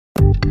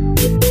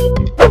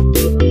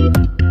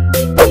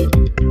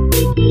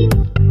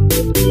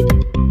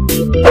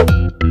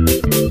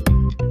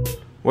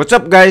What's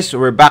up guys,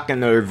 we're back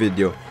in another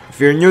video. If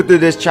you're new to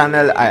this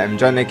channel, I am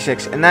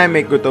Johnxx and I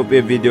make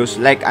Growtopia videos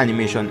like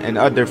animation and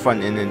other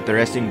fun and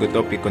interesting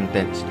Growtopia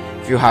contents.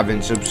 If you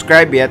haven't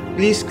subscribed yet,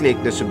 please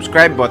click the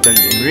subscribe button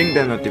and ring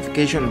the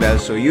notification bell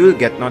so you'll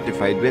get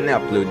notified when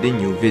I upload the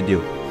new video.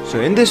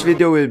 So in this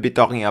video, we'll be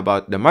talking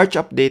about the March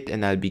update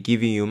and I'll be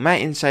giving you my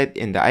insight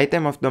in the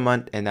item of the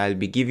month and I'll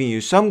be giving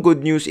you some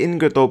good news in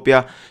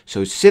Growtopia.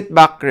 So sit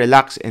back,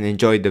 relax and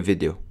enjoy the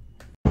video.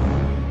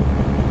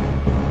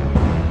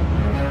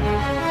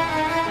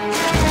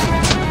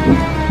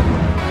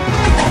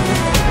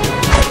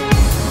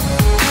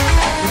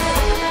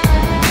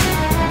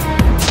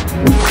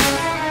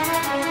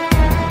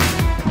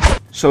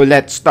 So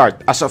let's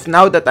start. As of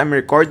now that I'm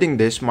recording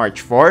this,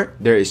 March 4,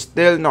 there is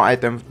still no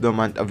item of the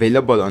month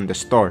available on the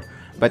store.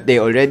 But they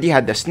already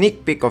had a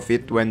sneak peek of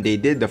it when they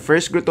did the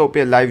first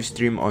Growtopia live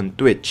stream on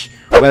Twitch.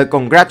 Well,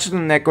 congrats to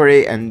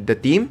Necore and the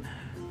team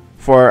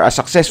for a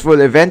successful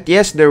event.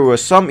 Yes, there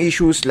was some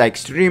issues like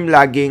stream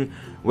lagging.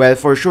 Well,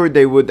 for sure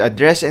they would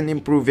address and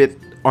improve it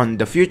on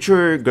the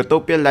future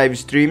Growtopia live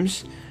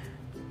streams.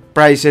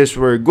 Prices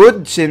were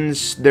good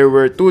since there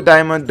were 2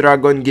 Diamond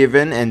Dragon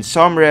given and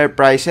some rare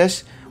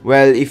prizes.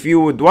 Well, if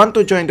you would want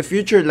to join the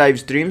future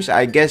live streams,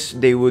 I guess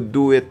they would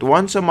do it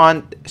once a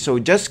month. So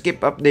just keep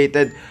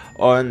updated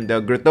on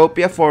the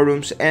Growtopia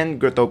forums and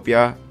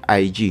Growtopia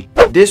IG.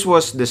 This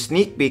was the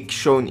sneak peek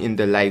shown in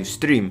the live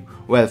stream.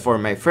 Well, for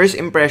my first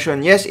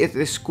impression, yes, it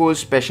is cool,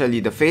 especially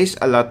the face.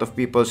 A lot of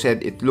people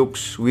said it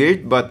looks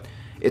weird, but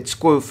it's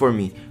cool for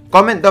me.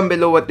 Comment down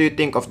below what do you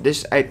think of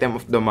this item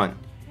of the month.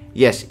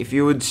 Yes, if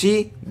you would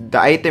see,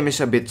 the item is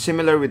a bit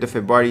similar with the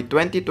February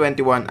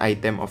 2021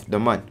 item of the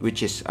month,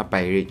 which is a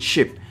pirate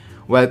ship.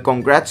 Well,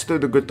 congrats to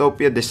the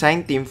Growtopia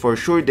design team, for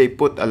sure they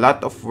put a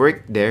lot of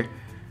work there.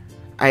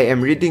 I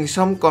am reading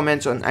some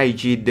comments on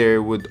IG,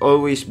 there would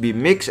always be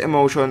mixed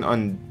emotion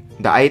on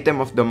the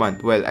item of the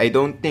month. Well, I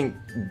don't think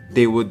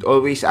they would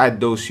always add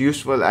those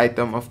useful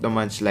item of the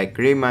months like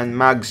Rayman,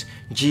 Mags,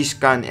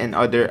 G-Scan, and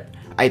other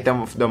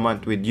item of the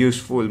month with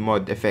useful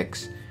mod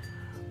effects.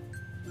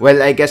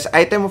 Well, I guess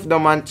item of the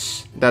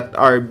months that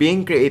are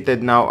being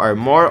created now are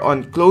more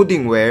on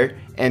clothing wear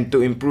and to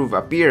improve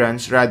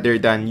appearance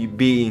rather than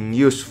being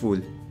useful.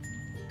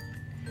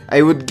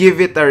 I would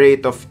give it a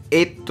rate of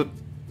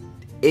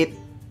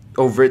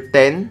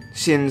 8/10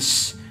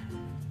 since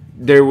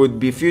there would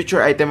be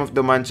future item of the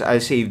months.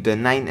 I'll save the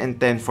 9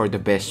 and 10 for the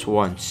best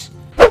ones.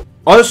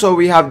 Also,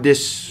 we have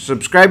this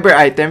subscriber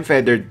item,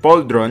 Feathered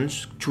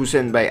Pauldrons,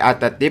 chosen by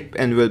Atatip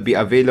and will be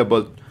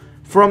available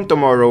from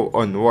tomorrow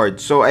onward.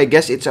 So I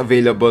guess it's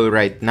available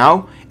right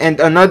now. And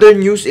another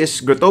news is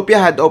Growtopia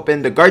had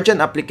opened the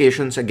Guardian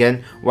applications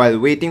again while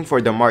waiting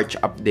for the March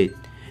update.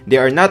 They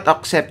are not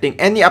accepting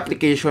any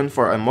application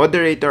for a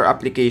moderator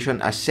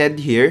application, as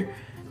said here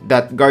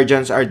that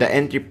Guardians are the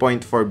entry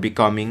point for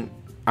becoming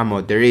a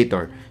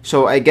moderator.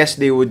 So I guess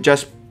they would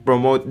just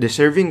promote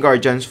deserving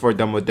Guardians for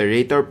the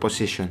moderator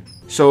position.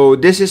 So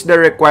this is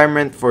the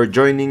requirement for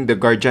joining the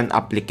Guardian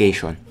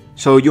application.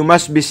 So you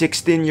must be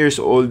 16 years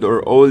old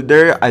or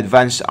older.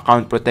 Advanced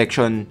account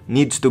protection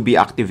needs to be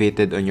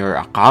activated on your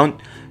account.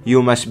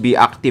 You must be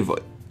active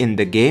in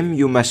the game.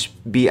 You must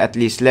be at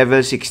least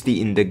level 60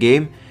 in the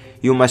game.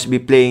 You must be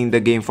playing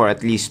the game for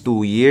at least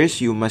 2 years.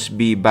 You must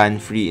be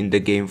ban-free in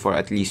the game for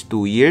at least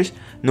 2 years.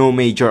 No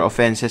major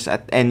offenses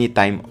at any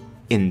time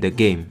in the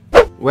game.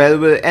 Well,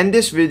 we'll end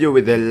this video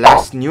with the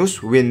last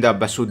news, Windah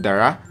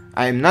Basudara.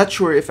 I am not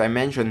sure if I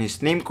mentioned his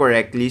name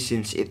correctly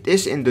since it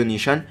is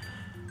Indonesian.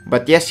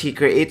 But yes, he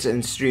creates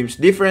and streams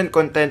different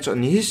contents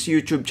on his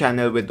YouTube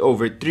channel with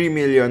over 3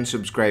 million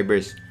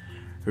subscribers.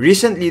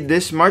 Recently,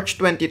 this March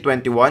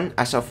 2021,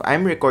 as of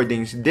I'm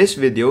recording this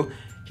video,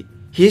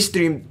 he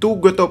streamed 2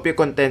 Growtopia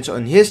contents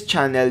on his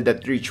channel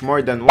that reached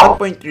more than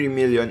 1.3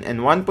 million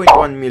and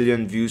 1.1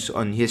 million views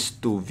on his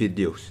 2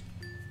 videos.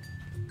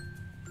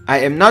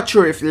 I am not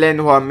sure if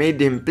Lenhua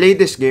made him play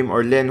this game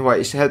or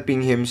Lenhua is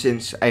helping him,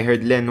 since I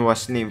heard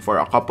Lenhua's name for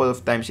a couple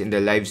of times in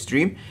the live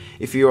stream.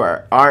 If you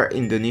are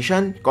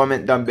Indonesian,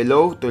 comment down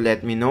below to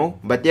let me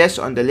know. But yes,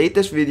 on the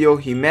latest video,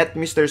 he met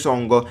Mr.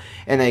 Songo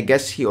and I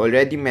guess he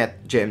already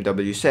met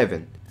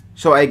JMW7.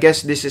 So I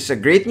guess this is a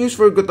great news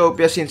for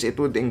Growtopia since it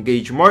would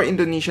engage more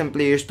Indonesian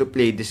players to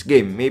play this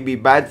game. Maybe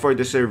bad for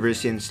the server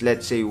since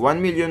let's say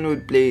 1 million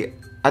would play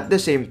at the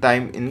same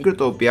time in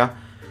Growtopia.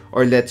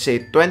 Or let's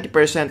say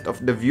 20%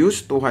 of the views,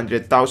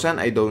 200,000,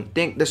 I don't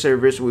think the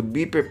servers would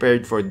be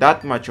prepared for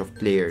that much of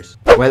players.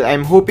 Well,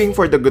 I'm hoping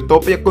for the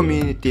Growtopia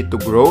community to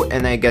grow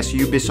and I guess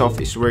Ubisoft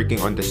is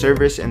working on the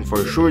servers and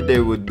for sure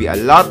there would be a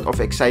lot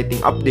of exciting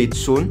updates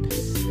soon.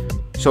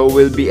 So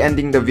we'll be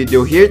ending the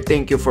video here.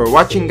 Thank you for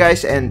watching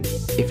guys, and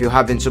if you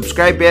haven't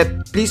subscribed yet,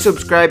 please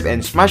subscribe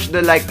and smash the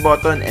like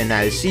button and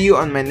I'll see you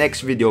on my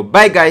next video.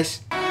 Bye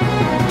guys!